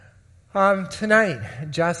Tonight,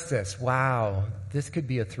 justice. Wow, this could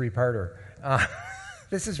be a three-parter.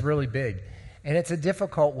 This is really big, and it's a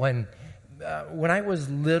difficult one. When I was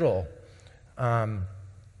little, in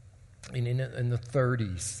the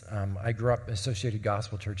 30s, I grew up in Associated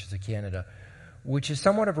Gospel Churches of Canada, which is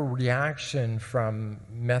somewhat of a reaction from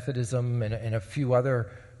Methodism and a few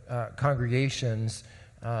other congregations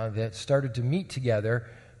that started to meet together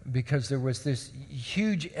because there was this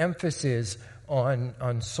huge emphasis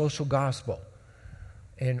on social gospel.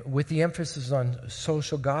 And with the emphasis on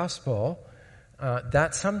social gospel,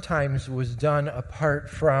 that sometimes was done apart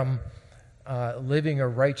from living a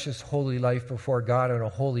righteous, holy life before God and a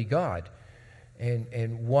holy God.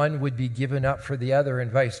 And one would be given up for the other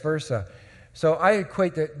and vice versa. So I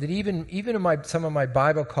equate that even in some of my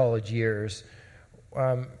Bible college years,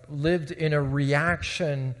 lived in a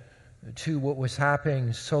reaction to what was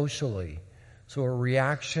happening socially. So a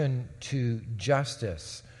reaction to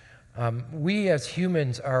justice. We as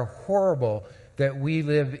humans are horrible that we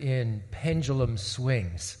live in pendulum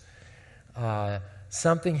swings.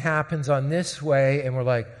 Something happens on this way, and we're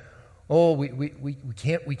like, "Oh, we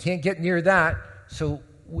can't get near that." So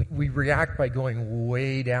we react by going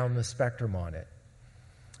way down the spectrum on it.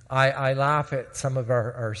 I laugh at some of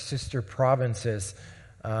our sister provinces.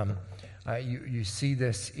 You see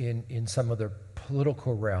this in some of their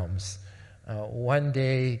political realms. One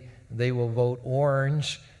day they will vote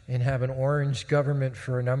orange and have an orange government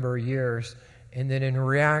for a number of years, and then in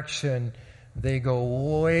reaction they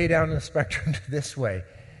go way down the spectrum to this way.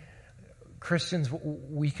 Christians,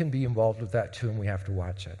 we can be involved with that too, and we have to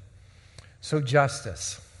watch it. So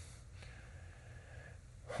justice.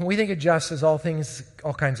 When we think of justice, all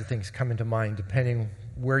kinds of things come into mind depending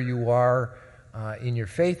where you are in your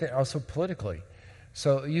faith and also politically.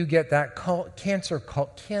 So you get that cancel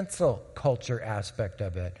culture aspect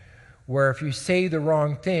of it, where if you say the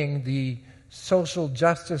wrong thing, the social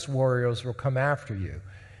justice warriors will come after you,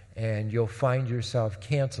 and you'll find yourself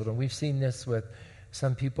canceled. And we've seen this with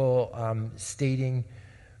some people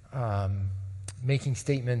making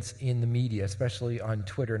statements in the media, especially on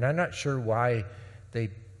Twitter. And I'm not sure why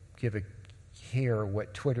they give a care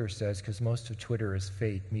what Twitter says, because most of Twitter is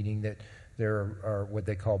fake, meaning that there are what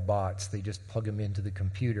they call bots. They just plug them into the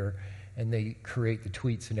computer, and they create the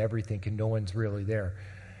tweets and everything, and no one's really there.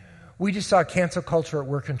 We just saw cancel culture at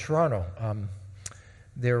work in Toronto.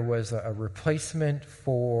 There was a replacement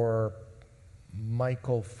for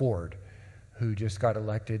Michael Ford, who just got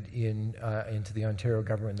elected into the Ontario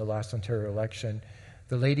government in the last Ontario election.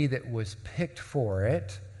 The lady that was picked for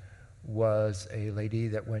it was a lady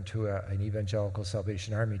that went to an evangelical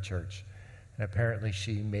Salvation Army church. And apparently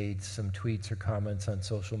she made some tweets or comments on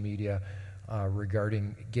social media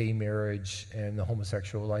regarding gay marriage and the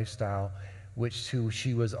homosexual lifestyle, which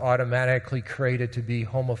she was automatically created to be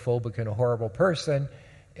homophobic and a horrible person.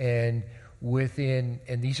 And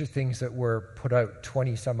these are things that were put out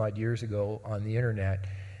 20 some odd years ago on the internet.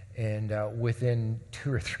 And within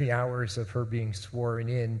 2 or 3 hours of her being sworn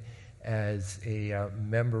in as a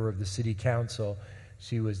member of the city council,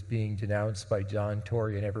 she was being denounced by John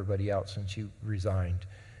Tory and everybody else, and she resigned.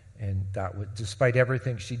 And that was, despite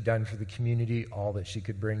everything she'd done for the community, all that she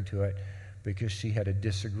could bring to it, because she had a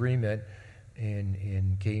disagreement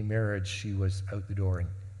in gay marriage, she was out the door and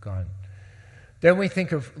gone. Then we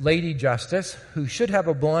think of Lady Justice, who should have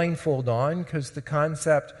a blindfold on, because the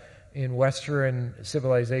concept in Western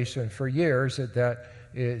civilization for years that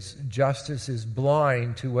is justice is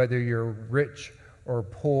blind to whether you're rich or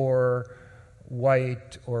poor,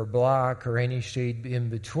 white or black, or any shade in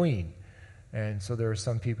between. And so there are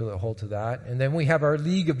some people that hold to that. And then we have our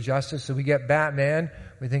League of Justice. So we get Batman.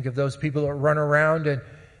 We think of those people that run around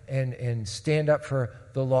and stand up for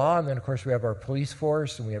the law. And then, of course, we have our police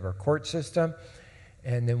force, and we have our court system.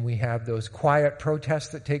 And then we have those quiet protests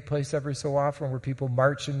that take place every so often, where people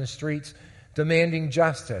march in the streets demanding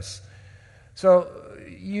justice. So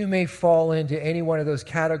you may fall into any one of those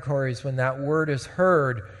categories. When that word is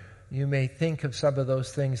heard, you may think of some of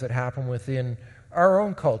those things that happen within our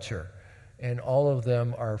own culture, and all of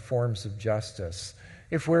them are forms of justice.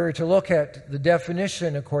 If we were to look at the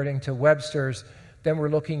definition according to Webster's, then we're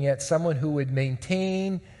looking at someone who would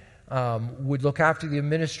maintain, would look after the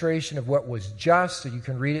administration of what was just, so you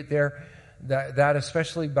can read it there, that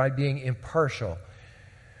especially by being impartial.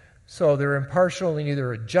 So they're impartial in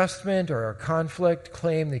either adjustment or a conflict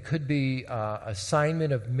claim. They could be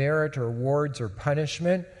assignment of merit or awards or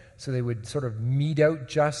punishment. So they would sort of mete out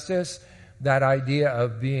justice. That idea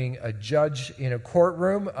of being a judge in a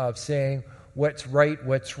courtroom, of saying what's right,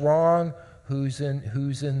 what's wrong, who's in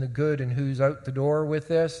the good and who's out the door with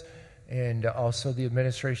this, and also the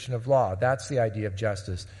administration of law. That's the idea of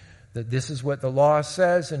justice. that this is what the law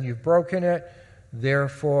says and you've broken it,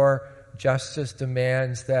 therefore justice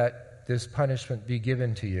demands that this punishment be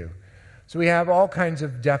given to you. So we have all kinds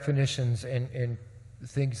of definitions and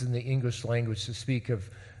things in the English language to speak of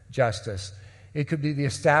justice. It could be the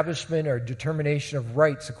establishment or determination of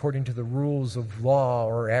rights according to the rules of law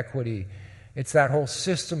or equity. It's that whole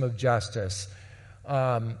system of justice.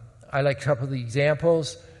 I like a couple of the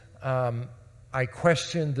examples. I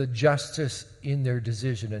question the justice in their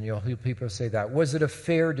decision, and you'll hear people say that. Was it a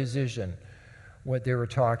fair decision, what they were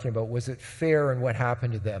talking about? Was it fair in what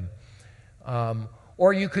happened to them?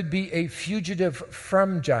 Or you could be a fugitive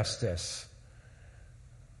from justice.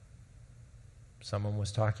 Someone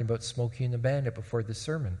was talking about Smokey and the Bandit before the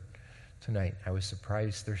sermon tonight. I was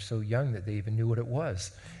surprised they're so young that they even knew what it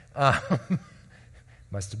was.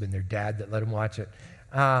 Must have been their dad that let them watch it.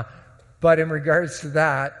 But in regards to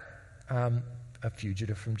that, a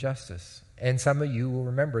fugitive from justice. And some of you will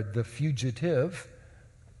remember The Fugitive,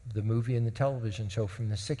 the movie and the television show from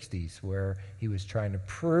the 60s, where he was trying to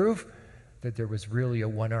prove that there was really a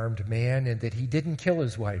one-armed man and that he didn't kill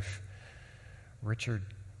his wife. Richard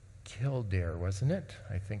Kildare, wasn't it?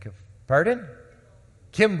 I think of... Pardon?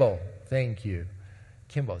 Kimball. Thank you.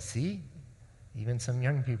 Kimball. See? Even some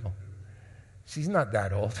young people. She's not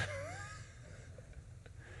that old.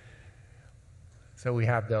 So we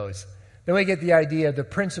have those. Then we get the idea, the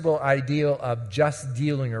principal ideal of just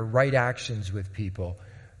dealing or right actions with people.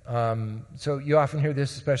 So you often hear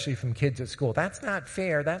this, especially from kids at school. That's not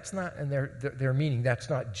fair. That's not, and their meaning, that's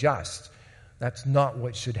not just. That's not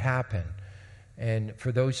what should happen. And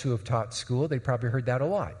for those who have taught school, they probably heard that a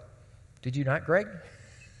lot. Did you not, Greg?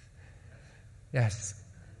 Yes.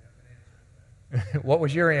 What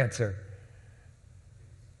was your answer?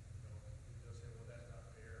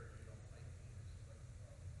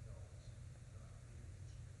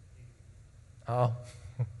 Oh,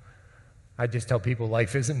 I just tell people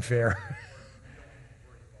life isn't fair.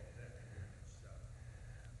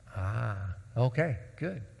 Okay,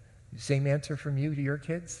 good. Same answer from you to your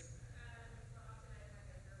kids?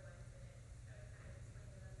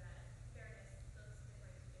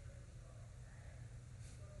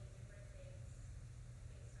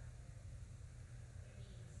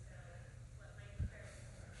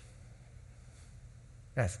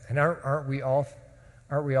 Yes, and aren't we all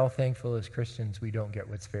thankful as Christians we don't get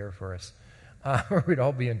what's fair for us? Or we'd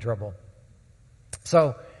all be in trouble.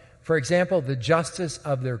 So, for example, the justice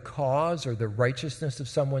of their cause or the righteousness of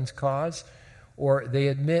someone's cause, or they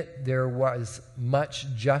admit there was much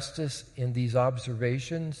justice in these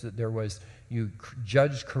observations, that you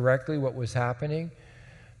judged correctly what was happening.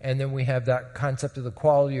 And then we have that concept of the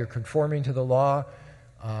quality or conforming to the law,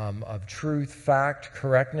 of truth, fact,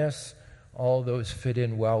 correctness. All those fit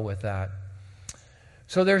in well with that.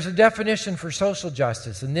 So there's a definition for social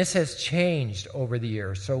justice, and this has changed over the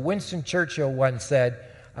years. So Winston Churchill once said,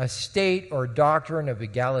 a state or doctrine of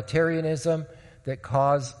egalitarianism that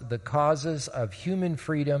cause the causes of human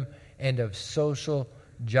freedom and of social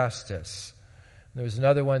justice. There's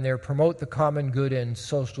another one there, promote the common good and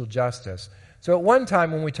social justice. So at one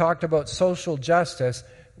time when we talked about social justice,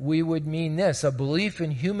 we would mean this, a belief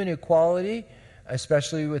in human equality,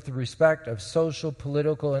 especially with the respect of social,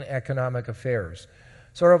 political, and economic affairs.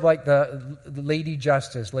 Sort of like the Lady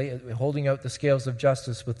Justice, holding out the scales of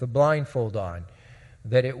justice with the blindfold on,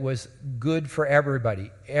 that it was good for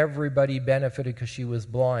everybody. Everybody benefited because she was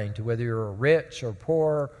blind, to whether you're rich or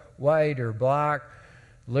poor, white or black,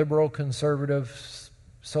 liberal, conservative,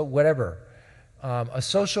 so whatever. A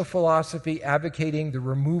social philosophy advocating the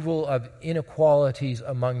removal of inequalities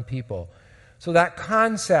among people. So that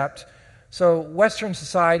concept, so Western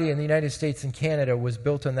society in the United States and Canada was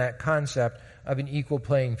built on that concept of an equal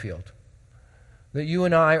playing field. That you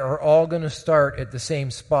and I are all going to start at the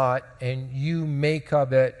same spot, and you make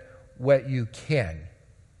of it what you can.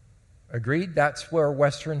 Agreed? That's where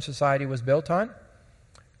Western society was built on?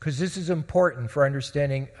 Because this is important for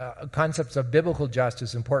understanding concepts of biblical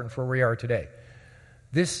justice, important for where we are today.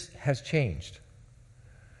 This has changed.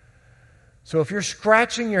 So if you're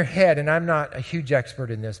scratching your head, and I'm not a huge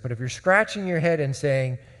expert in this, but if you're scratching your head and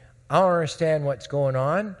saying, I don't understand what's going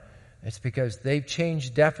on, it's because they've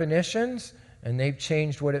changed definitions, and they've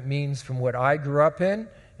changed what it means from what I grew up in,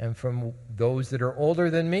 and from those that are older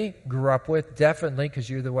than me grew up with, definitely, because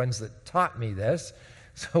you're the ones that taught me this.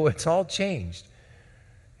 So it's all changed.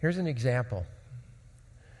 Here's an example.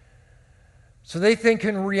 So they think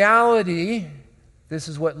in reality, this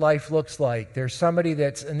is what life looks like. There's somebody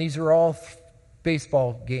and these are all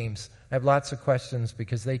baseball games. I have lots of questions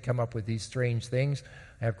because they come up with these strange things.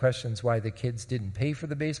 I have questions why the kids didn't pay for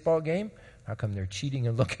the baseball game. How come they're cheating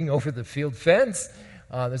and looking over the field fence?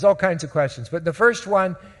 There's all kinds of questions. But the first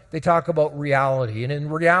one, they talk about reality. And in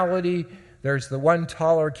reality, there's the one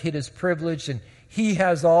taller kid is privileged, and he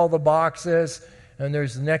has all the boxes. And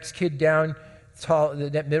there's the next kid down,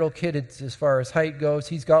 that middle kid, as far as height goes,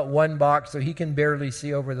 he's got one box, so he can barely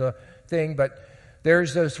see over the thing. But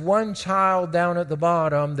there's this one child down at the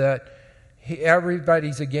bottom that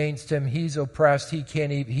everybody's against him. He's oppressed.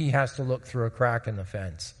 He has to look through a crack in the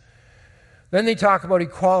fence. Then they talk about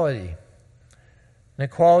equality. And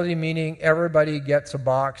equality meaning everybody gets a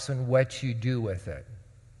box, and what you do with it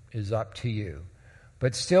is up to you.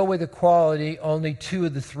 But still with equality, only 2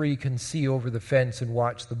 of the 3 can see over the fence and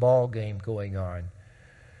watch the ball game going on.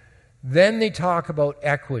 Then they talk about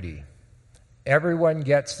equity. Everyone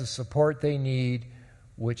gets the support they need,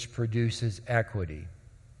 which produces equity.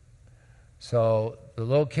 So the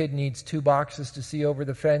little kid needs 2 boxes to see over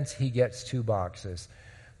the fence. He gets 2 boxes.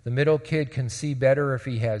 The middle kid can see better if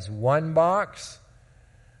he has 1 box,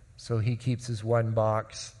 so he keeps his 1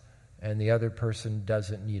 box, and the other person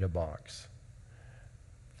doesn't need a box.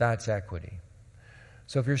 That's equity.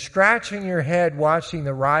 So if you're scratching your head watching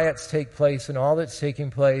the riots take place and all that's taking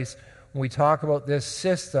place, when we talk about this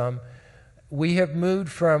system, we have moved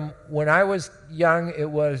from, when I was young, it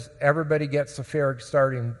was everybody gets a fair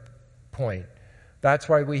starting point. That's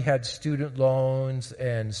why we had student loans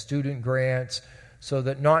and student grants, so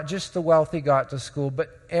that not just the wealthy got to school, but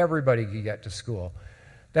everybody could get to school.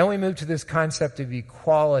 Then we moved to this concept of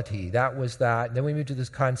equality. That was that. And then we moved to this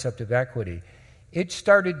concept of equity. It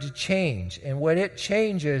started to change. And what it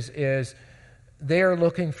changes is they are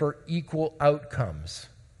looking for equal outcomes.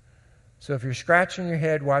 So if you're scratching your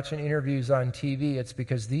head watching interviews on TV, it's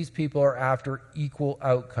because these people are after equal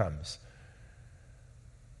outcomes.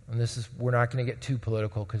 And we're not going to get too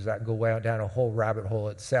political because that can go down a whole rabbit hole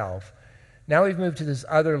itself. Now we've moved to this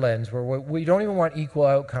other lens where we don't even want equal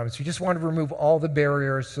outcomes. We just want to remove all the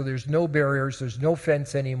barriers, so there's no barriers, there's no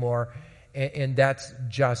fence anymore, and that's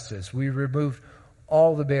justice. We removed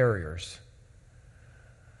all the barriers.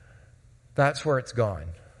 That's where it's gone.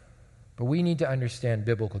 But we need to understand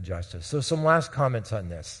biblical justice. So some last comments on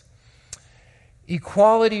this.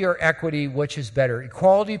 Equality or equity, which is better?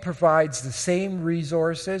 Equality provides the same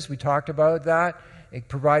resources. We talked about that. It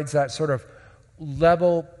provides that sort of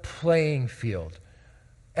level playing field.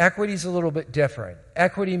 Equity is a little bit different.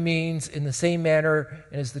 Equity means in the same manner,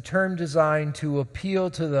 and is the term designed to appeal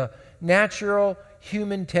to the natural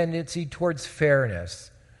human tendency towards fairness.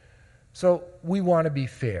 So we want to be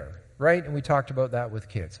fair, right? And we talked about that with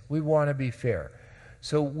kids. We want to be fair.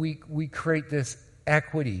 So we create this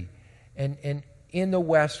equity. And in the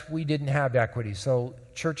West, we didn't have equity. So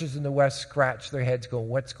churches in the West scratch their heads going,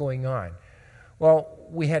 what's going on? Well,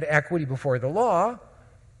 we had equity before the law,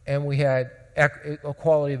 and we had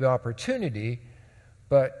equality of opportunity,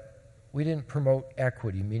 but we didn't promote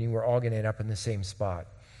equity, meaning we're all going to end up in the same spot.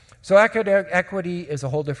 So equity is a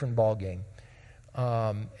whole different ballgame.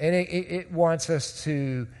 And it wants us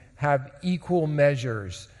to have equal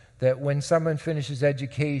measures, that when someone finishes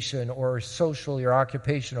education or socially or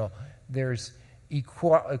occupational, there's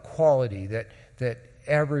equality, that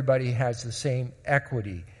everybody has the same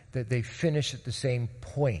equity, that they finish at the same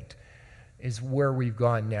point, is where we've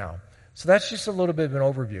gone now. So that's just a little bit of an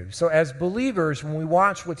overview. So as believers, when we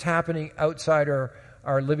watch what's happening outside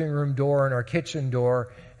our living room door and our kitchen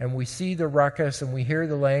door, and we see the ruckus and we hear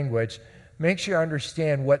the language, make sure you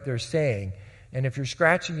understand what they're saying. And if you're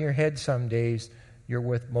scratching your head some days, you're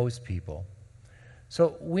with most people.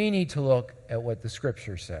 So we need to look at what the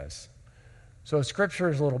Scripture says. So Scripture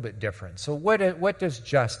is a little bit different. So what does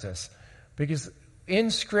justice? Because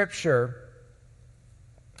in Scripture,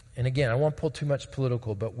 and again, I won't pull too much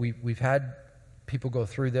political, but we've had people go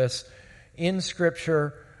through this. In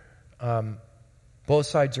Scripture, both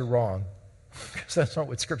sides are wrong, because that's not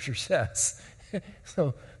what Scripture says.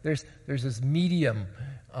 So there's this medium,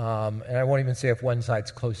 and I won't even say if one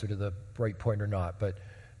side's closer to the right point or not, but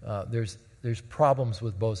there's problems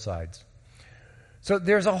with both sides. So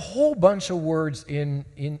there's a whole bunch of words in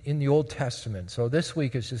the Old Testament. So this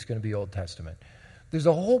week it's just going to be Old Testament. There's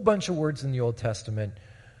a whole bunch of words in the Old Testament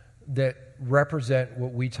that represent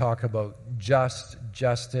what we talk about: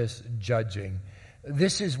 justice, judging.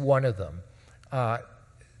 This is one of them.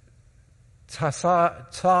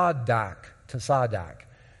 Tzadak,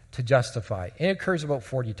 to justify. And it occurs about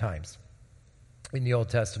 40 times in the Old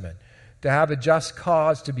Testament. To have a just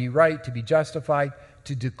cause, to be right, to be justified,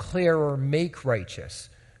 to declare or make righteous.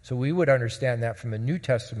 So we would understand that from a New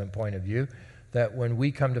Testament point of view, that when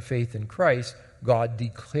we come to faith in Christ, God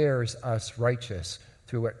declares us righteous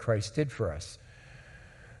through what Christ did for us.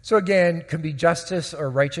 So again, can be justice or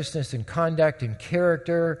righteousness in conduct and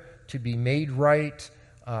character, to be made right,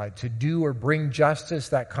 to do or bring justice,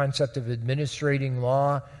 that concept of administrating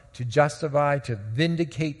law, to justify, to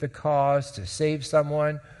vindicate the cause, to save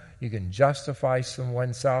someone. You can justify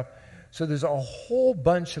oneself. So there's a whole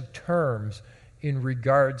bunch of terms in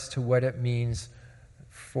regards to what it means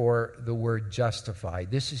for the word justify.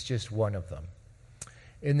 This is just one of them.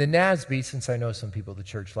 In the NASB, since I know some people at the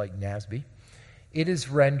church like NASB, it is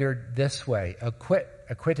rendered this way: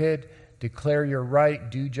 acquitted, declare your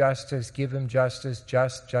right, do justice, give him justice,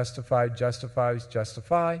 justified, justifies,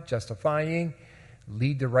 justify, justifying,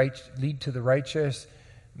 lead to the righteous,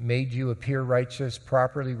 made you appear righteous,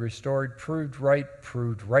 properly restored, proved right,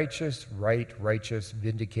 proved righteous, right, righteous,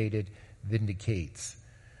 vindicated, vindicates.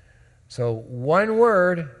 So one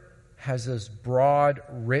word has this broad,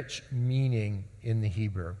 rich meaning in the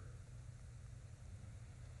Hebrew.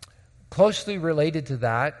 Closely related to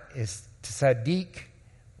that is tzaddik,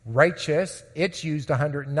 righteous. It's used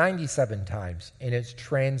 197 times, and it's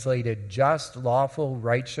translated just, lawful,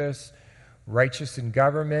 righteous, righteous in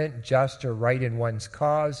government, just or right in one's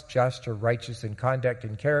cause, just or righteous in conduct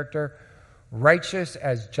and character, righteous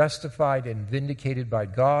as justified and vindicated by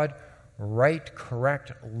God, right,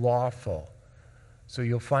 correct, lawful. So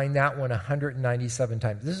you'll find that one 197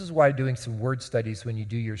 times. This is why doing some word studies when you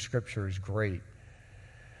do your scripture is great.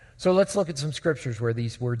 So let's look at some scriptures where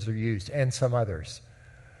these words are used and some others.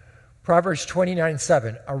 Proverbs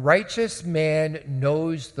 29:7, a righteous man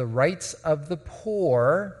knows the rights of the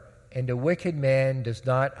poor, and a wicked man does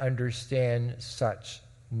not understand such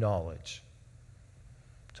knowledge.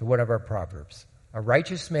 So one of our proverbs. A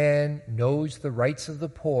righteous man knows the rights of the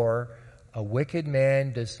poor, a wicked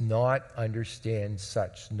man does not understand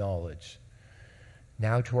such knowledge.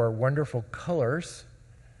 Now to our wonderful colors,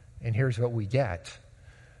 and here's what we get.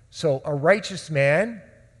 So a righteous man,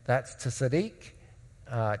 that's tzaddik,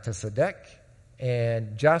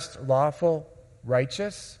 and just, lawful,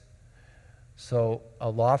 righteous. So a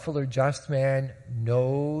lawful or just man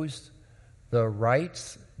knows the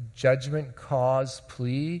rights, judgment, cause,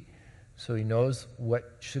 plea. So he knows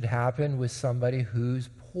what should happen with somebody who's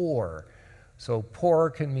poor. So poor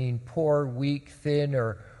can mean poor, weak, thin,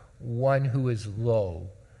 or one who is low.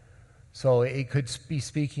 So it could be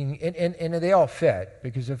speaking, and they all fit,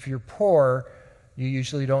 because if you're poor, you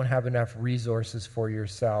usually don't have enough resources for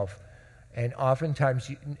yourself. And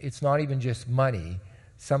oftentimes, it's not even just money.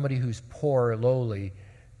 Somebody who's poor or lowly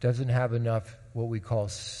doesn't have enough what we call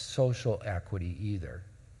social equity either.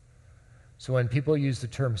 So when people use the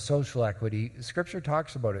term social equity, Scripture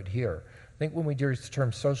talks about it here. I think when we use the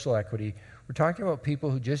term social equity, we're talking about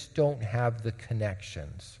people who just don't have the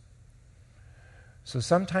connections. So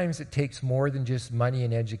sometimes it takes more than just money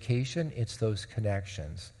and education, it's those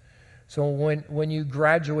connections. So when you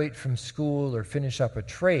graduate from school or finish up a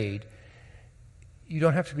trade, you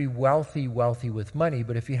don't have to be wealthy with money,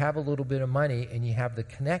 but if you have a little bit of money and you have the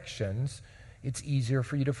connections, it's easier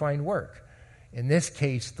for you to find work. In this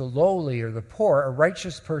case, the lowly or the poor, a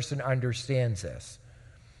righteous person understands this.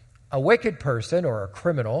 A wicked person or a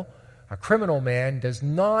criminal man does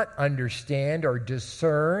not understand or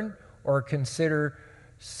discern or consider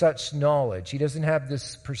such knowledge. He doesn't have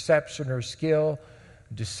this perception or skill,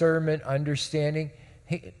 discernment, understanding.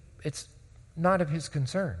 It's not of his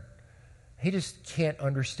concern. He just can't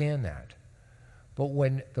understand that. But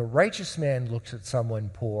when the righteous man looks at someone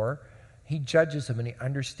poor, he judges them and he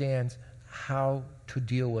understands how to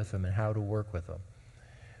deal with them and how to work with them.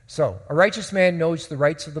 So, a righteous man knows the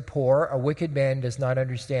rights of the poor. A wicked man does not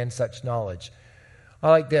understand such knowledge. I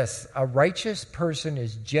like this. A righteous person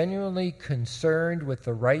is genuinely concerned with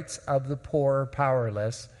the rights of the poor or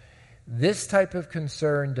powerless. This type of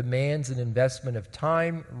concern demands an investment of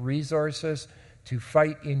time, resources to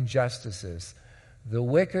fight injustices. The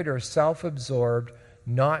wicked are self-absorbed,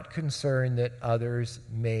 not concerned that others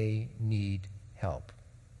may need help.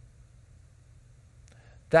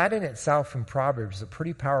 That in itself from Proverbs is a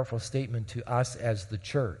pretty powerful statement to us as the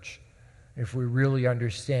church, if we really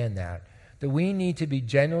understand that we need to be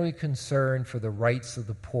genuinely concerned for the rights of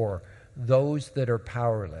the poor, those that are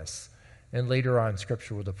powerless. And later on,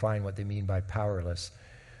 Scripture will define what they mean by powerless.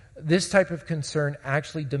 This type of concern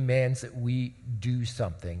actually demands that we do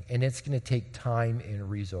something, and it's going to take time and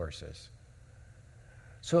resources.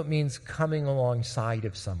 So it means coming alongside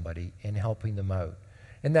of somebody and helping them out.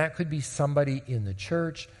 And that could be somebody in the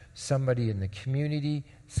church, somebody in the community,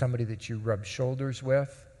 somebody that you rub shoulders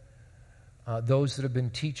with. Those that have been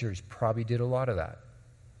teachers probably did a lot of that.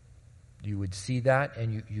 You would see that,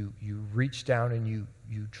 and you reach down and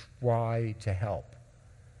you try to help.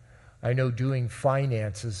 I know doing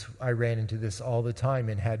finances, I ran into this all the time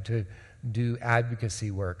and had to do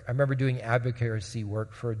advocacy work. I remember doing advocacy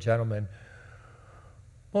work for a gentleman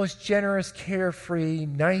most generous, carefree,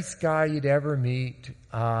 nice guy you'd ever meet.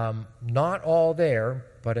 Not all there,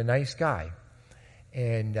 but a nice guy.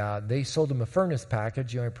 And they sold him a furnace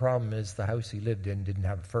package. The only problem is the house he lived in didn't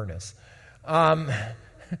have a furnace.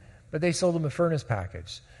 But they sold him a furnace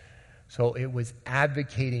package. So it was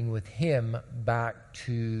advocating with him back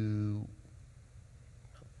to,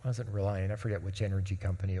 wasn't Reliant, I forget which energy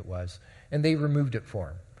company it was. And they removed it for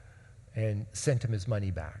him and sent him his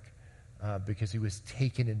money back because he was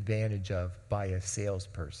taken advantage of by a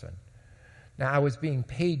salesperson. Now, I was being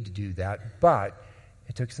paid to do that, but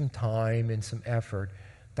it took some time and some effort.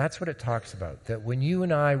 That's what it talks about, that when you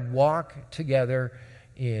and I walk together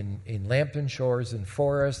in Lambton Shores and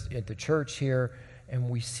Forest, at the church here, and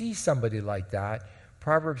we see somebody like that,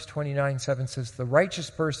 Proverbs 29:7 says, the righteous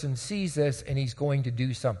person sees this and he's going to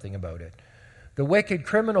do something about it. The wicked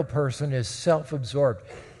criminal person is self-absorbed.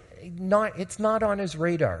 It's not on his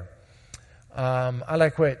radar. I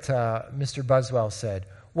like what Mr. Buswell said.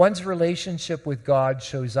 One's relationship with God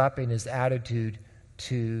shows up in his attitude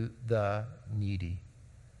to the needy.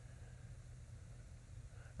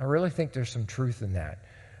 I really think there's some truth in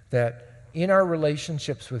that in our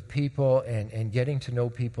relationships with people and getting to know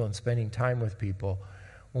people and spending time with people,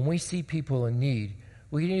 when we see people in need,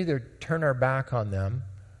 we can either turn our back on them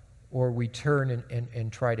or we turn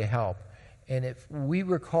and try to help. And if we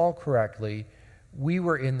recall correctly, we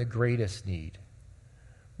were in the greatest need.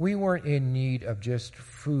 We weren't in need of just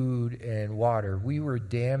food and water. We were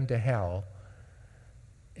damned to hell,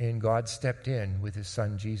 and God stepped in with his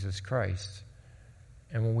son, Jesus Christ.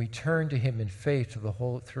 And when we turn to him in faith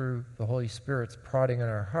through the Holy Spirit's prodding on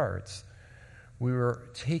our hearts, we were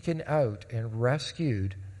taken out and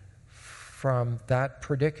rescued from that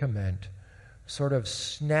predicament, sort of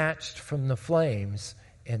snatched from the flames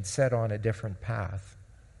and set on a different path.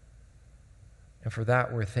 And for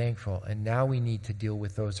that, we're thankful. And now we need to deal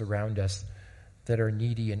with those around us that are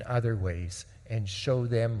needy in other ways and show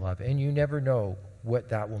them love. And you never know what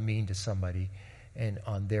that will mean to somebody and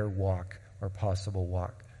on their walk or possible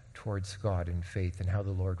walk towards God in faith and how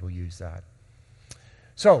the Lord will use that.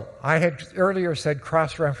 So I had earlier said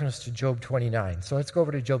cross-reference to Job 29. So let's go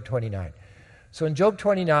over to Job 29. So in Job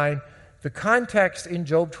 29, the context in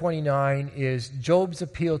Job 29 is Job's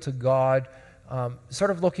appeal to God,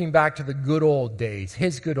 sort of looking back to the good old days,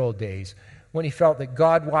 his good old days, when he felt that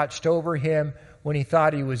God watched over him, when he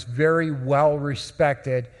thought he was very well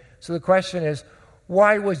respected. So the question is,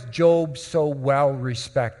 why was Job so well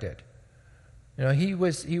respected? You know, he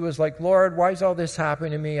was like, Lord, why is all this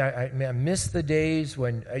happening to me? I miss the days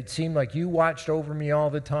when it seemed like you watched over me all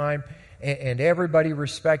the time and everybody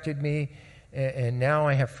respected me. And now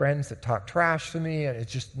I have friends that talk trash to me, and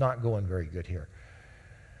it's just not going very good here.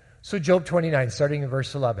 So Job 29, starting in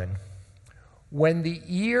verse 11. When the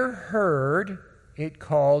ear heard, it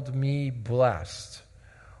called me blessed.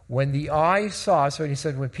 When the eye saw, so he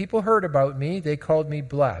said, when people heard about me, they called me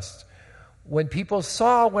blessed. When people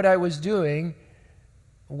saw what I was doing,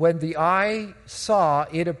 when the eye saw,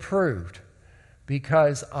 it approved.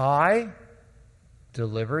 Because I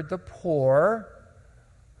delivered the poor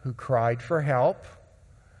who cried for help,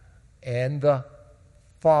 and the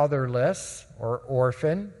fatherless or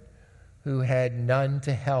orphan who had none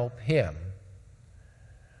to help him.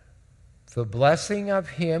 The blessing of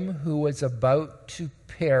him who was about to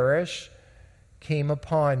perish came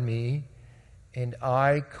upon me, and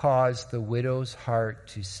I caused the widow's heart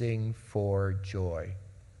to sing for joy.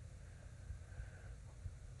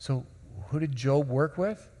 So who did Job work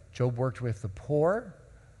with? Job worked with the poor,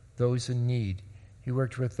 those in need. He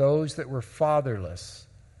worked with those that were fatherless.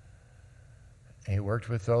 And he worked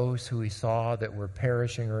with those who he saw that were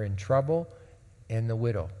perishing or in trouble, and the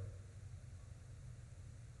widow.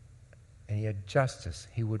 And he had justice.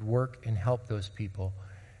 He would work and help those people.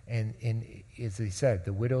 And as he said,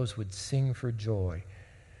 the widows would sing for joy.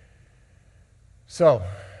 So,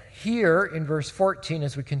 here in verse 14,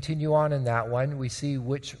 as we continue on in that one, we see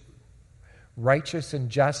which righteous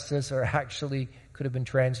and justice are actually could have been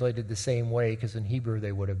translated the same way, because in Hebrew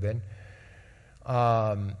they would have been.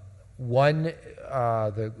 The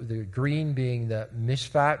green being the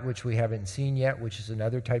mishpat, which we haven't seen yet, which is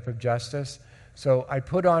another type of justice. So I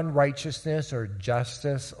put on righteousness or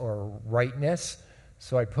justice or rightness.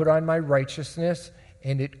 So I put on my righteousness,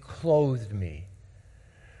 and it clothed me.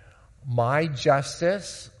 My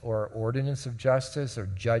justice or ordinance of justice or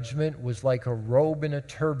judgment was like a robe and a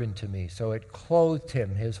turban to me. So it clothed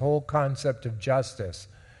him, his whole concept of justice.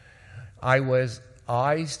 I was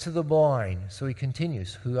eyes to the blind. So he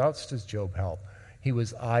continues. Who else does Job help? He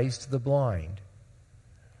was eyes to the blind.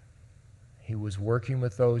 He was working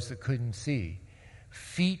with those that couldn't see.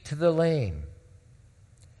 Feet to the lame.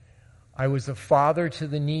 I was a father to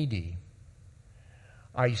the needy.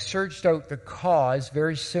 I searched out the cause,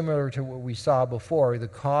 very similar to what we saw before, the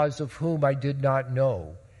cause of whom I did not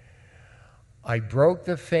know. I broke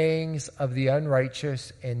the fangs of the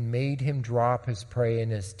unrighteous and made him drop his prey in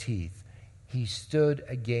his teeth. He stood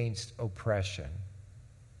against oppression.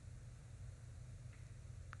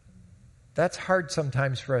 That's hard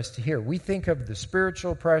sometimes for us to hear. We think of the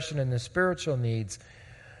spiritual oppression and the spiritual needs,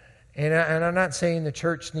 and I'm not saying the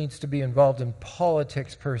church needs to be involved in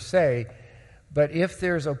politics per se, but if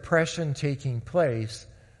there's oppression taking place,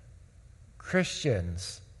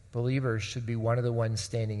 Christians, believers, should be one of the ones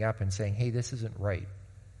standing up and saying, hey, this isn't right.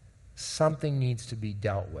 Something needs to be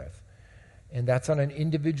dealt with. And that's on an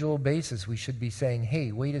individual basis. We should be saying,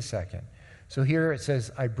 hey, wait a second. So here it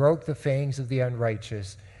says, I broke the fangs of the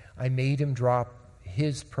unrighteous. I made him drop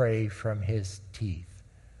his prey from his teeth.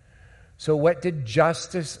 So what did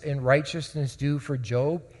justice and righteousness do for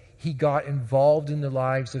Job? He got involved in the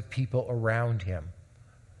lives of people around him.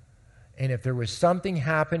 And if there was something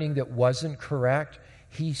happening that wasn't correct,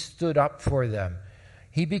 he stood up for them.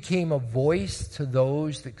 He became a voice to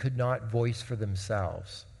those that could not voice for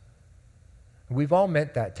themselves. We've all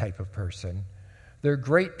met that type of person. They're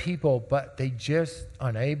great people, but they just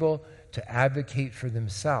unable to advocate for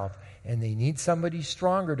themselves. And they need somebody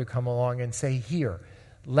stronger to come along and say, here,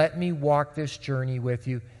 let me walk this journey with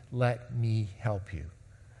you. Let me help you.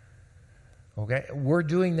 Okay? We're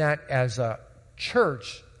doing that as a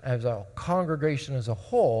church, as a congregation as a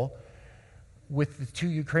whole, with the 2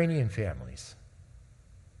 Ukrainian families.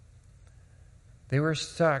 They were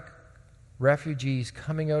stuck, refugees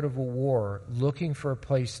coming out of a war, looking for a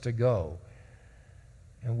place to go.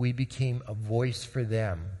 And we became a voice for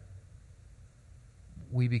them.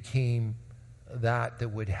 We became that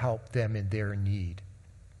would help them in their need.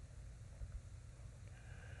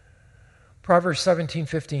 Proverbs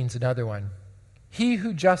 17:15 is another one. He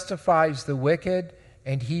who justifies the wicked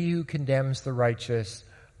and he who condemns the righteous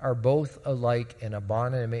are both alike an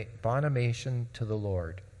abomination to the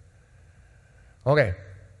Lord. Okay,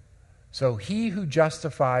 so he who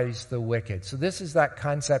justifies the wicked. So this is that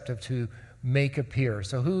concept of to make appear.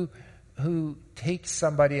 So who takes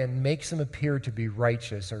somebody and makes them appear to be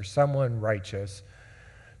righteous or someone righteous.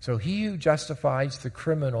 So he who justifies the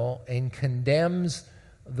criminal and condemns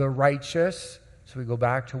the righteous. So we go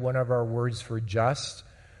back to one of our words for just,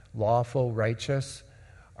 lawful, righteous,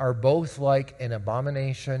 are both like an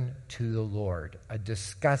abomination to the Lord, a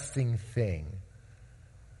disgusting thing.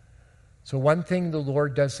 So one thing the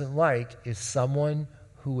Lord doesn't like is someone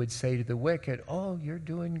who would say to the wicked, oh, you're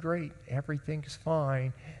doing great, everything's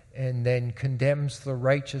fine, and then condemns the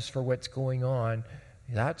righteous for what's going on.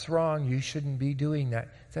 That's wrong, you shouldn't be doing that.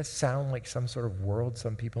 Does that sound like some sort of world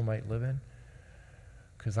some people might live in?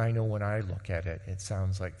 Because I know when I look at it, it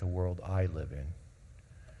sounds like the world I live in.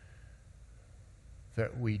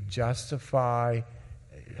 That we justify,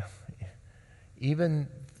 even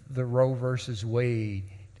the Roe versus Wade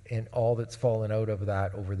and all that's fallen out of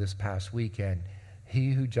that over this past weekend,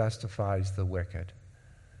 he who justifies the wicked,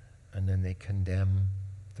 and then they condemn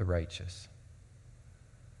the righteous.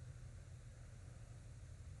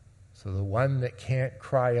 So the one that can't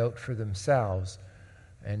cry out for themselves,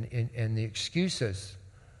 and the excuses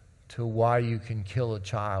to why you can kill a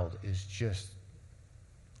child is just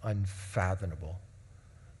unfathomable.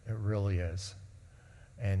 It really is.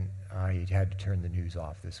 And I had to turn the news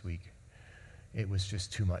off this week. It was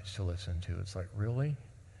just too much to listen to. It's like, really?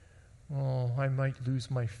 Oh, I might lose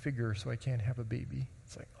my figure, so I can't have a baby.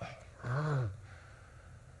 It's like, oh.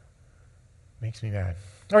 Makes me mad.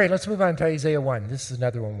 All right, let's move on to Isaiah 1. This is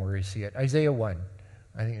another one where you see it. Isaiah 1.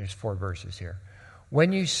 I think there's 4 verses here.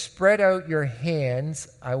 When you spread out your hands,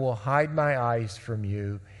 I will hide my eyes from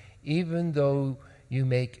you. Even though you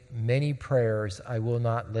make many prayers, I will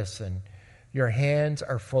not listen. Your hands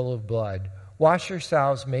are full of blood. Wash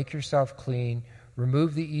yourselves, make yourself clean.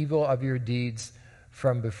 Remove the evil of your deeds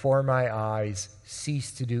from before my eyes.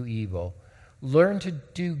 Cease to do evil. Learn to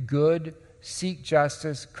do good, seek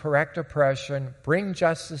justice, correct oppression, bring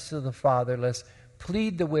justice to the fatherless,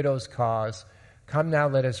 plead the widow's cause. Come now,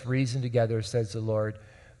 let us reason together, says the Lord.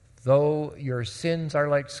 Though your sins are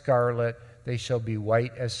like scarlet, they shall be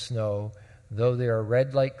white as snow. Though they are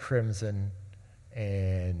red like crimson,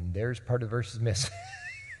 and there's part of the verse is missing.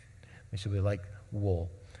 They shall be like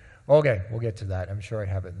wool. Okay, we'll get to that. I'm sure I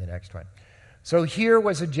have it in the next one. So here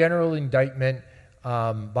was a general indictment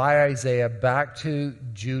by Isaiah back to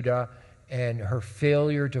Judah and her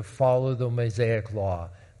failure to follow the Mosaic law.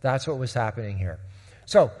 That's what was happening here.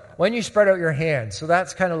 So when you spread out your hands, so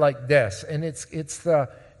that's kind of like this, and it's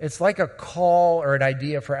like a call or an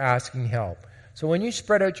idea for asking help. So when you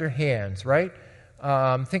spread out your hands, right?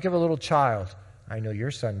 Think of a little child. I know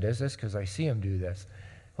your son does this because I see him do this.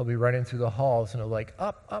 He'll be running through the halls and he'll like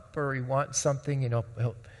up, or he wants something,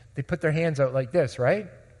 they put their hands out like this, right?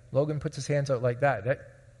 Logan puts his hands out like that.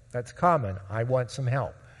 That's common. I want some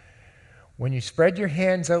help. When you spread your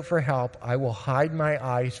hands out for help, I will hide my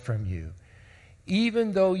eyes from you.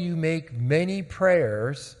 Even though you make many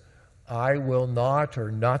prayers, I will not,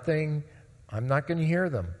 or nothing, I'm not going to hear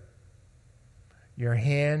them. Your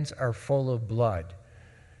hands are full of blood.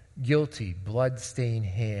 Guilty, blood-stained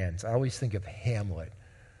hands. I always think of Hamlet.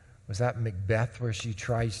 Was that Macbeth where she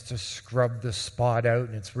tries to scrub the spot out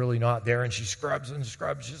and it's really not there, and she scrubs and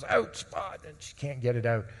scrubs, she's out spot, and she can't get it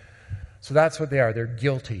out. So that's what they are. They're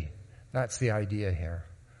guilty. That's the idea here.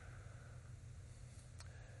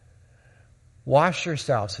 Wash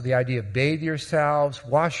yourselves. So the idea of bathe yourselves,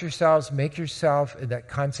 wash yourselves, make yourself, that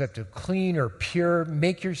concept of clean or pure,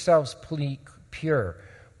 make yourselves pure.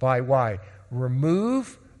 By why?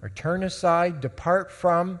 Remove or turn aside, depart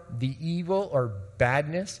from the evil or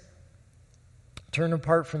badness. Turn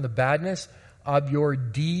apart from the badness of your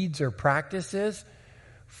deeds or practices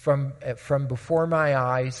from before my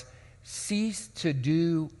eyes. Cease to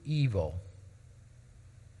do evil.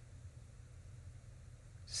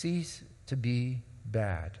 Cease to be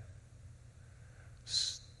bad.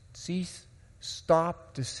 Cease,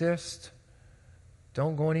 stop, desist.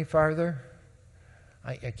 Don't go any farther.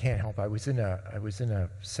 I can't help. I was in a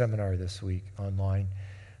seminar this week online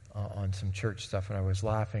on some church stuff, and I was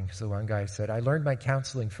laughing because the one guy said, "I learned my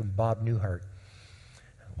counseling from Bob Newhart."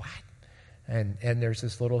 What? And there's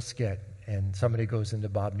this little skit, and somebody goes into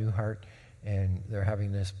Bob Newhart, and they're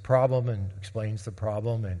having this problem, and explains the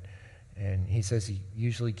problem, and he says he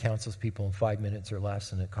usually counsels people in 5 minutes or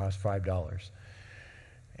less, and it costs $5.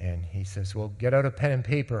 And he says, "Well, get out a pen and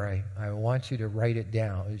paper. I want you to write it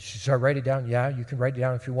down." She said, "Write it down?" "Yeah, you can write it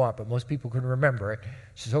down if you want, but most people can remember it."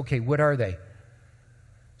 She says, "Okay, what are they?"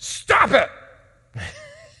 "Stop it!"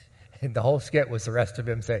 And the whole skit was the rest of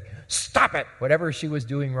him saying, "Stop it!" Whatever she was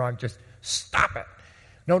doing wrong, just stop it.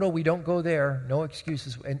 No, we don't go there. No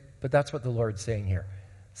excuses. But that's what the Lord's saying here.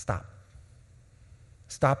 Stop.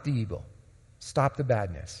 Stop the evil. Stop the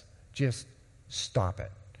badness. Just stop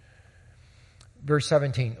it. Verse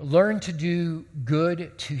 17, learn to do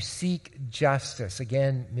good, to seek justice.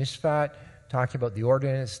 Again, mishpat, talking about the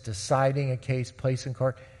ordinance, deciding a case, place in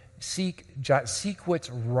court. Seek what's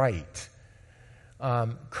right.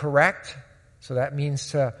 Correct, so that means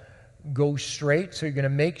to go straight. So you're going to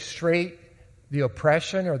make straight the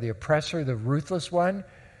oppression or the oppressor, the ruthless one.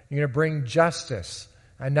 You're going to bring justice.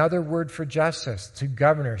 Another word for justice, to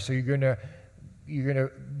governor. So you're going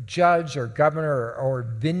to judge or governor or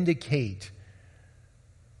vindicate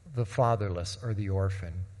the fatherless or the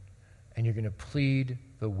orphan. And you're going to plead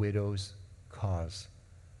the widow's cause.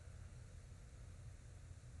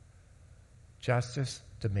 Justice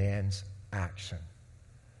demands action.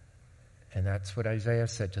 And that's what Isaiah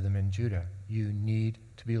said to them in Judah. You need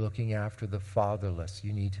to be looking after the fatherless.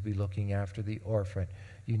 You need to be looking after the orphan.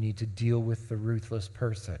 You need to deal with the ruthless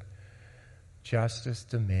person. Justice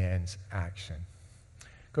demands action.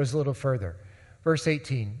 Goes a little further. Verse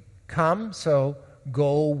 18. Come, so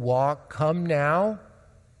go, walk, come now.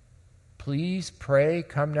 Please pray.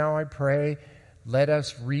 Come now, I pray. Let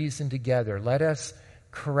us reason together. Let us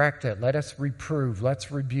correct it. Let us reprove.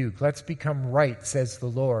 Let's rebuke. Let's become right, says the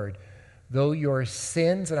Lord. Though your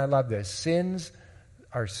sins, and I love this, sins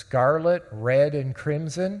are scarlet, red, and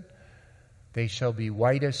crimson, they shall be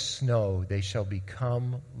white as snow. They shall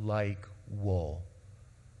become like wool.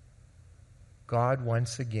 God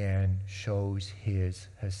once again shows his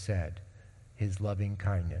hesed, his loving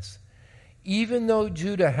kindness. Even though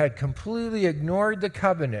Judah had completely ignored the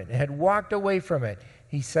covenant and had walked away from it,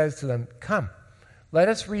 he says to them, come, let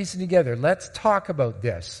us reason together. Let's talk about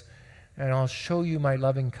this. And I'll show you my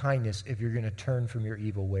loving kindness if you're going to turn from your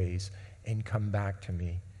evil ways and come back to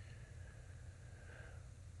me.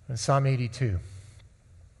 In Psalm 82,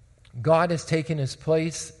 God has taken his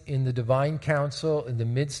place in the divine council. In the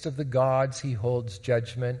midst of the gods, he holds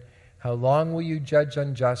judgment. How long will you judge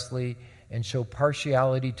unjustly and show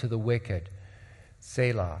partiality to the wicked?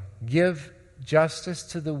 Selah. Give justice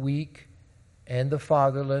to the weak and the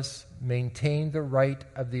fatherless. Maintain the right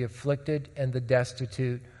of the afflicted and the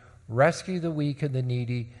destitute. Rescue the weak and the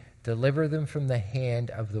needy. Deliver them from the hand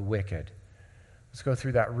of the wicked. Let's go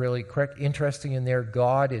through that really quick. Interesting in there,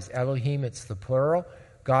 God is Elohim. It's the plural.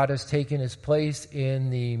 God has taken his place in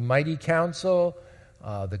the mighty council,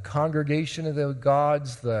 the congregation of the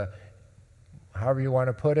gods, the however you want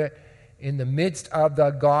to put it. In the midst of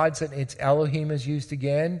the gods, and it's Elohim is used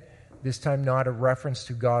again. this time not a reference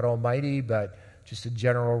to God Almighty, but just a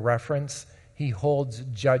general reference. He holds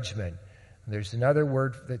judgment. There's another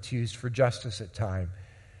word that's used for justice at time.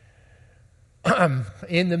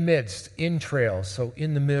 In the midst, entrails, so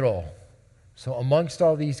in the middle. So amongst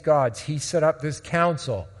all these gods, he set up this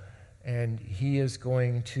council, and he is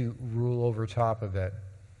going to rule over top of it.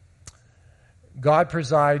 God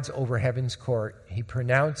presides over heaven's court. He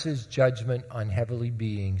pronounces judgment on heavenly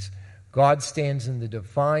beings. God stands in the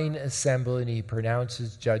divine assembly, and he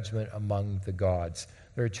pronounces judgment among the gods.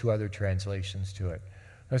 There are two other translations to it.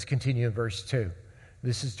 Let's continue in verse 2.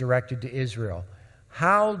 This is directed to Israel.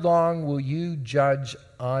 How long will you judge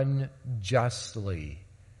unjustly,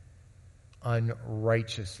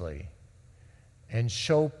 unrighteously, and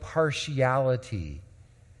show partiality?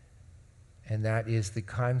 And that is the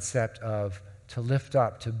concept of to lift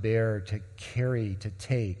up, to bear, to carry, to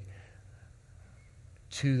take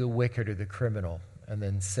to the wicked or the criminal. And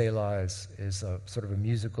then Selah is a sort of a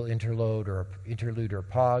musical interlude or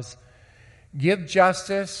pause. Give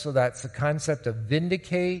justice, so that's the concept of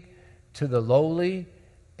vindicate to the lowly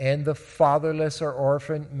and the fatherless or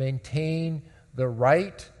orphan. Maintain the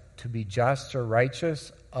right to be just or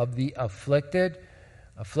righteous of the afflicted,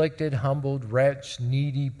 humbled, wretch,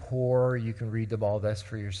 needy, poor. You can read them all this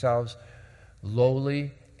for yourselves.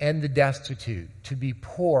 Lowly, and the destitute. To be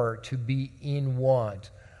poor, to be in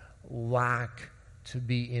want. Lack, to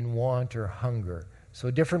be in want or hunger. So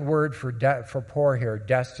a different word for poor here,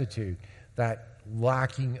 destitute. That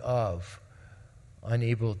lacking of,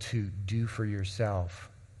 unable to do for yourself.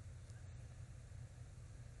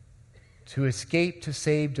 To escape, to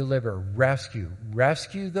save, deliver, rescue.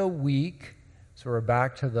 Rescue the weak. So we're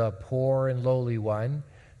back to the poor and lowly one.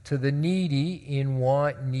 To the needy, in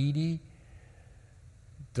want, needy.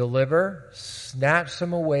 Deliver, snatch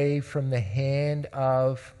them away from the hand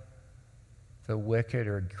of the wicked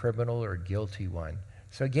or criminal or guilty one.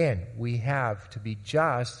 So again, we have to be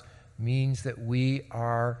just means that we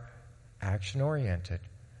are action-oriented.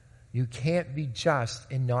 You can't be just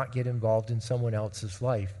and not get involved in someone else's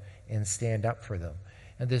life and stand up for them.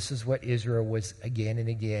 And this is what Israel was again and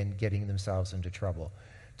again getting themselves into trouble.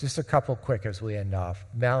 Just a couple quick as we end off.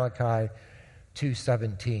 Malachi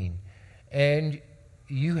 2:17. And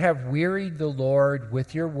you have wearied the Lord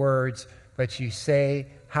with your words, but you say,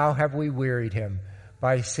 how have we wearied him?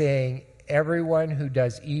 By saying, everyone who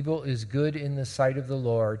does evil is good in the sight of the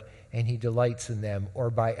Lord, and he delights in them. Or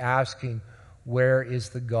by asking, where is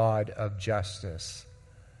the God of justice?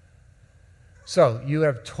 So you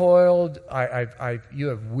have toiled, you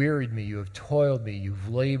have wearied me, you have toiled me, you've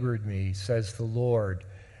labored me, says the Lord.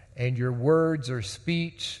 And your words are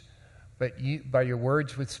speech, but you, by your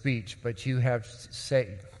words with speech, but you have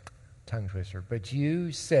tongue twister, but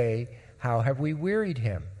you say, how have we wearied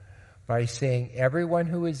him? By saying, everyone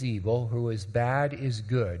who is evil, who is bad, is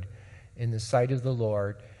good in the sight of the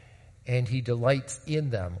Lord, and he delights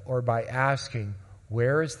in them. Or by asking,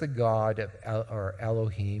 where is the God of or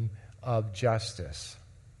Elohim of justice?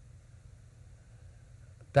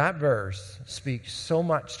 That verse speaks so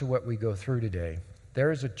much to what we go through today.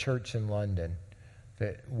 There is a church in London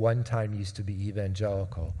that one time used to be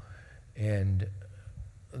evangelical, and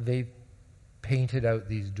they painted out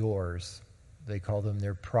these doors. They call them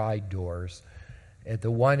their pride doors. At the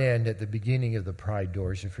one end, at the beginning of the pride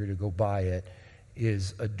doors, if you're to go by it,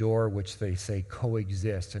 is a door which they say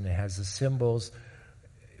coexist, and it has the symbols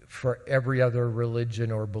for every other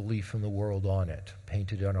religion or belief in the world on it,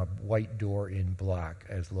 painted on a white door in black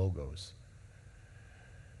as logos.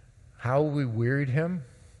 How we wearied him?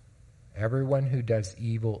 Everyone who does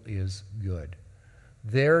evil is good.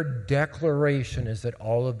 Their declaration is that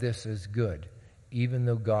all of this is good, even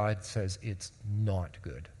though God says it's not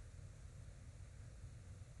good.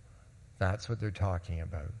 That's what they're talking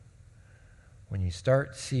about. When you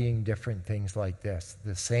start seeing different things like this,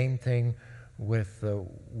 the same thing with the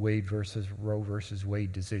Roe versus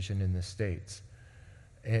Wade decision in the States.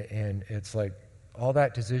 And it's like all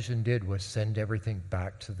that decision did was send everything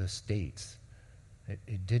back to the States.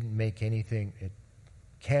 It didn't make anything.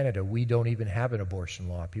 Canada, we don't even have an abortion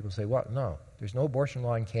law. People say, well, no, there's no abortion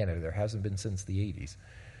law in Canada. There hasn't been since the 80s.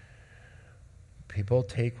 People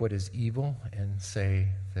take what is evil and say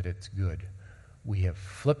that it's good. We have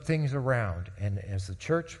flipped things around, and as the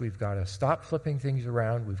church, we've got to stop flipping things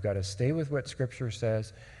around. We've got to stay with what Scripture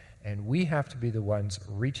says, and we have to be the ones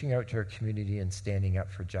reaching out to our community and standing up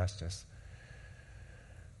for justice.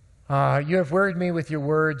 You have worried me with your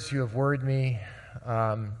words. You have worried me.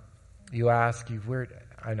 You ask, you've worried.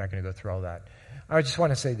 I'm not going to go through all that. I just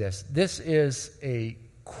want to say this. This is a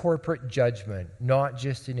corporate judgment, not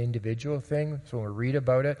just an individual thing. So when we read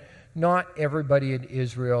about it, not everybody in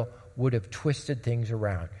Israel would have twisted things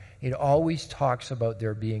around. It always talks about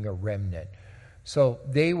there being a remnant. So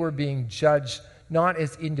they were being judged not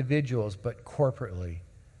as individuals, but corporately.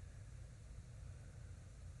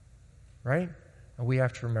 Right? And we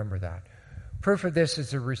have to remember that. Proof of this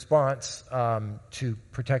is a response to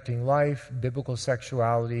protecting life, biblical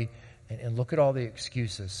sexuality, and look at all the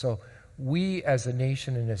excuses. So we as a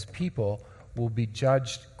nation and as people will be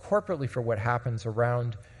judged corporately for what happens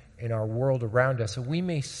around in our world around us. And we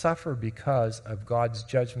may suffer because of God's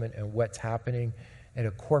judgment and what's happening at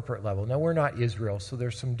a corporate level. Now, we're not Israel, so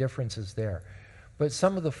there's some differences there. But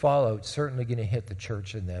some of the fallout's certainly going to hit the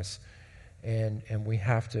church in this, and we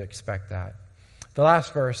have to expect that. The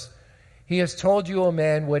last verse, he has told you, O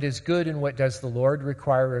man, what is good and what does the Lord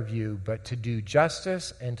require of you, but to do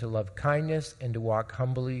justice and to love kindness and to walk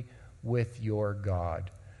humbly with your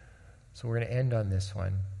God. So we're going to end on this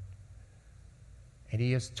one. And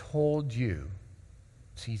he has told you,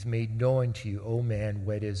 so he's made known to you, O man,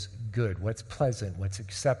 what is good, what's pleasant, what's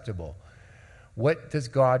acceptable. What does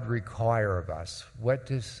God require of us? What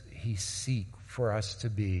does he seek for us to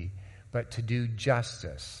be? But to do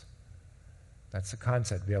justice. That's the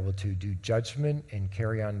concept, be able to do judgment and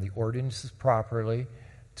carry on the ordinances properly,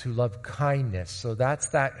 to love kindness. So that's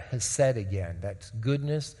that hesed again. That's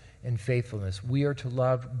goodness and faithfulness. We are to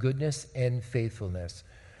love goodness and faithfulness.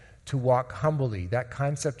 To walk humbly, that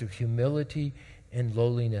concept of humility and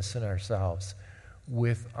lowliness in ourselves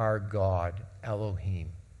with our God,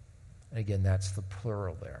 Elohim. And again, that's the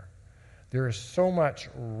plural there. There is so much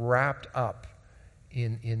wrapped up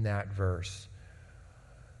in that verse.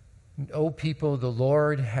 O people, the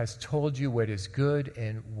Lord has told you what is good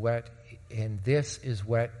and this is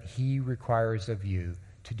what he requires of you,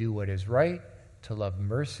 to do what is right, to love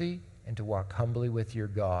mercy, and to walk humbly with your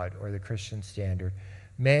God, or the Christian standard.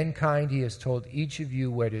 Mankind, he has told each of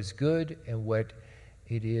you what is good and what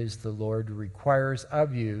it is the Lord requires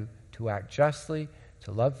of you, to act justly,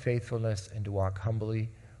 to love faithfulness, and to walk humbly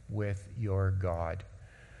with your God.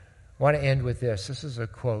 I want to end with this. This is a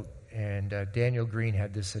quote, and Daniel Green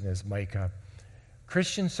had this in his Micah.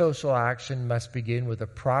 Christian social action must begin with a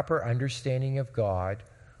proper understanding of God,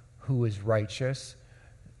 who is righteous.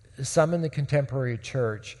 Some in the contemporary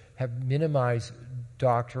church have minimized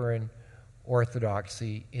doctrine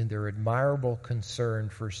orthodoxy in their admirable concern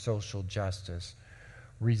for social justice,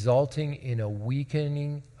 resulting in a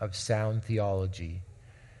weakening of sound theology.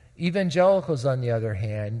 Evangelicals, on the other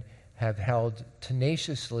hand, have held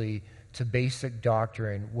tenaciously to basic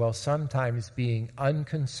doctrine while sometimes being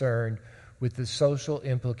unconcerned with the social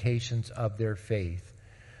implications of their faith.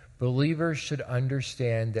 Believers should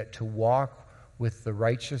understand that to walk with the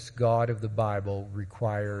righteous God of the Bible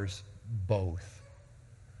requires both.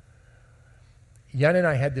 Jan and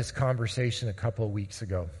I had this conversation a couple of weeks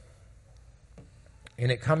ago,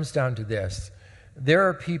 and it comes down to this. There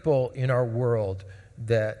are people in our world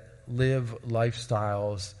that live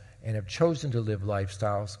lifestyles and have chosen to live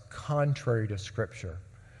lifestyles contrary to Scripture.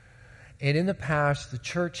 And in the past, the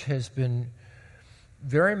church has been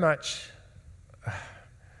very much,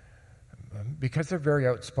 because they're very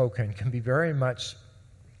outspoken, can be very much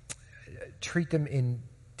treat them in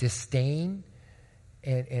disdain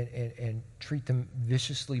and treat them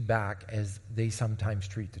viciously back as they sometimes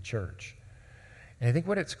treat the church. And I think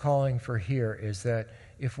what it's calling for here is that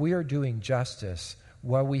if we are doing justice,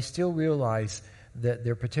 while we still realize that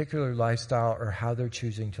their particular lifestyle or how they're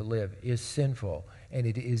choosing to live is sinful and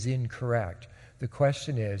it is incorrect, the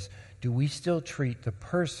question is, do we still treat the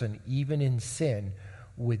person, even in sin,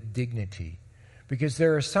 with dignity? Because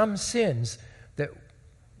there are some sins that,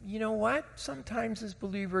 you know what? Sometimes as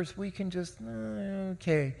believers we can just,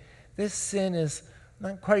 okay, this sin is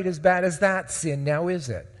not quite as bad as that sin, now is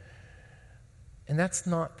it? And that's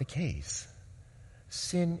not the case.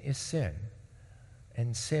 Sin is sin.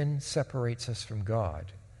 And sin separates us from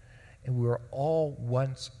God. And we were all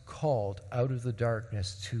once called out of the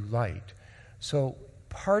darkness to light. So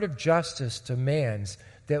part of justice demands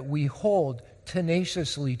that we hold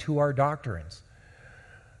tenaciously to our doctrines.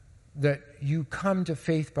 That you come to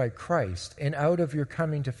faith by Christ, and out of your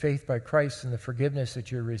coming to faith by Christ and the forgiveness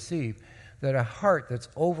that you receive, that a heart that's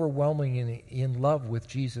overwhelmingly in love with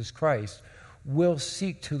Jesus Christ will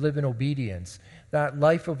seek to live in obedience. That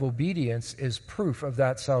life of obedience is proof of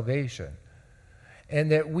that salvation.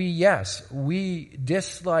 And that we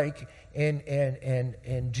dislike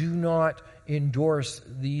and do not endorse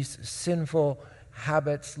these sinful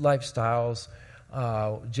habits, lifestyles,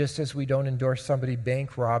 just as we don't endorse somebody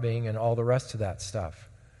bank robbing and all the rest of that stuff.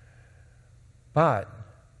 But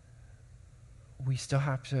we still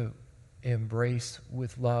have to embrace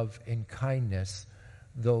with love and kindness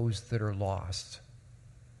those that are lost.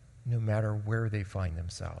 no matter where they find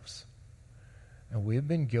themselves. And we have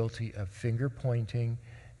been guilty of finger pointing,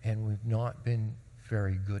 and we've not been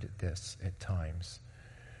very good at this at times.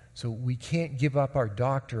 So we can't give up our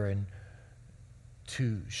doctrine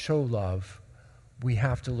to show love. We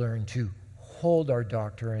have to learn to hold our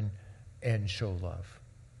doctrine and show love.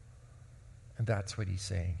 And that's what he's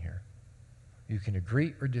saying here. You can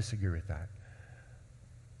agree or disagree with that.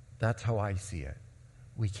 That's how I see it.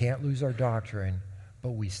 We can't lose our doctrine,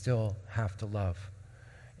 but we still have to love.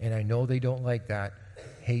 And I know they don't like that.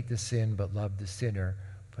 Hate the sin, but love the sinner.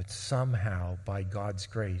 But somehow, by God's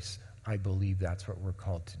grace, I believe that's what we're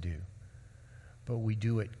called to do. But we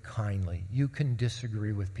do it kindly. You can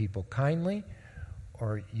disagree with people kindly,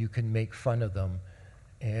 or you can make fun of them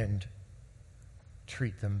and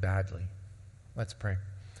treat them badly. Let's pray.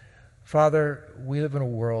 Father, we live in a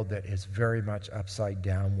world that is very much upside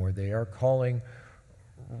down, where they are calling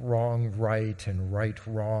wrong right and right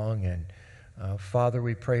wrong. And Father,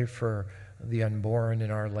 we pray for the unborn in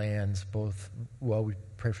our lands, we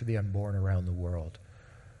pray for the unborn around the world.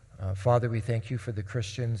 Father, we thank you for the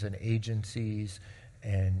Christians and agencies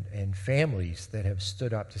and families that have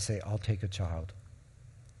stood up to say, I'll take a child.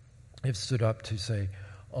 Have stood up to say,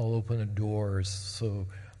 I'll open the doors so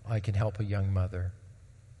I can help a young mother.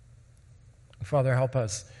 Father, help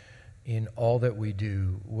us in all that we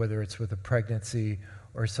do, whether it's with a pregnancy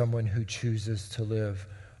or someone who chooses to live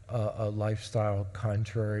a lifestyle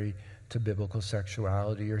contrary to biblical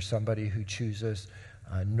sexuality, or somebody who chooses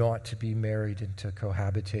not to be married and to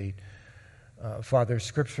cohabitate. Father,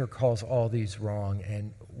 Scripture calls all these wrong,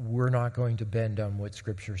 and we're not going to bend on what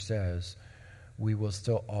Scripture says. We will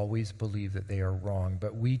still always believe that they are wrong.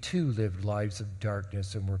 But we too lived lives of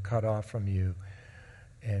darkness and were cut off from you.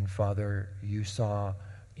 And Father, you saw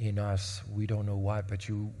in us, we don't know what, but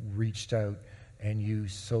you reached out and you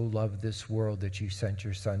so loved this world that you sent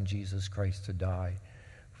your Son, Jesus Christ, to die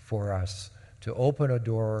for us, to open a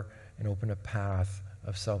door and open a path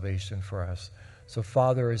of salvation for us. So,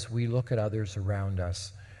 Father, as we look at others around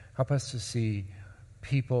us, help us to see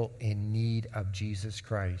people in need of Jesus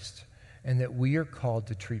Christ, and that we are called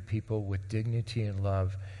to treat people with dignity and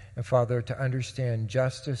love. And, Father, to understand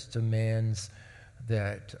justice demands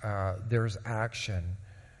that there's action,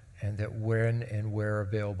 and that when and where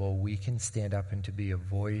available, we can stand up and to be a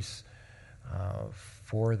voice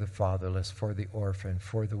for the fatherless, for the orphan,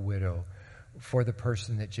 for the widow, for the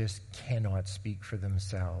person that just cannot speak for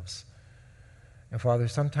themselves. And Father,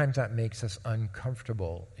 sometimes that makes us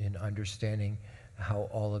uncomfortable in understanding how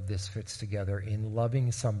all of this fits together, in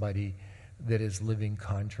loving somebody that is living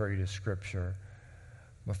contrary to Scripture.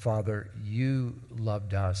 But Father, you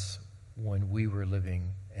loved us when we were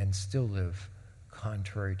living and still live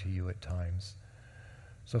contrary to you at times.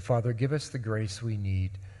 So Father, give us the grace we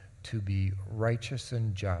need to be righteous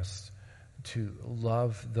and just, to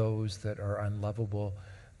love those that are unlovable,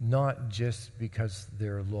 not just because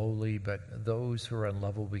they're lowly, but those who are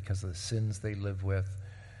unlovable because of the sins they live with.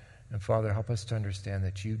 And Father, help us to understand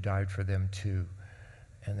that you died for them too,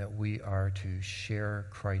 and that we are to share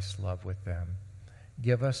Christ's love with them.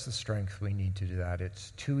 Give us the strength we need to do that.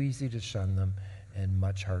 It's too easy to shun them and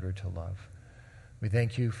much harder to love. We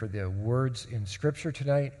thank you for the words in Scripture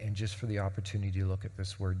tonight, and just for the opportunity to look at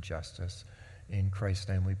this word justice. In Christ's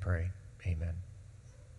name we pray. Amen.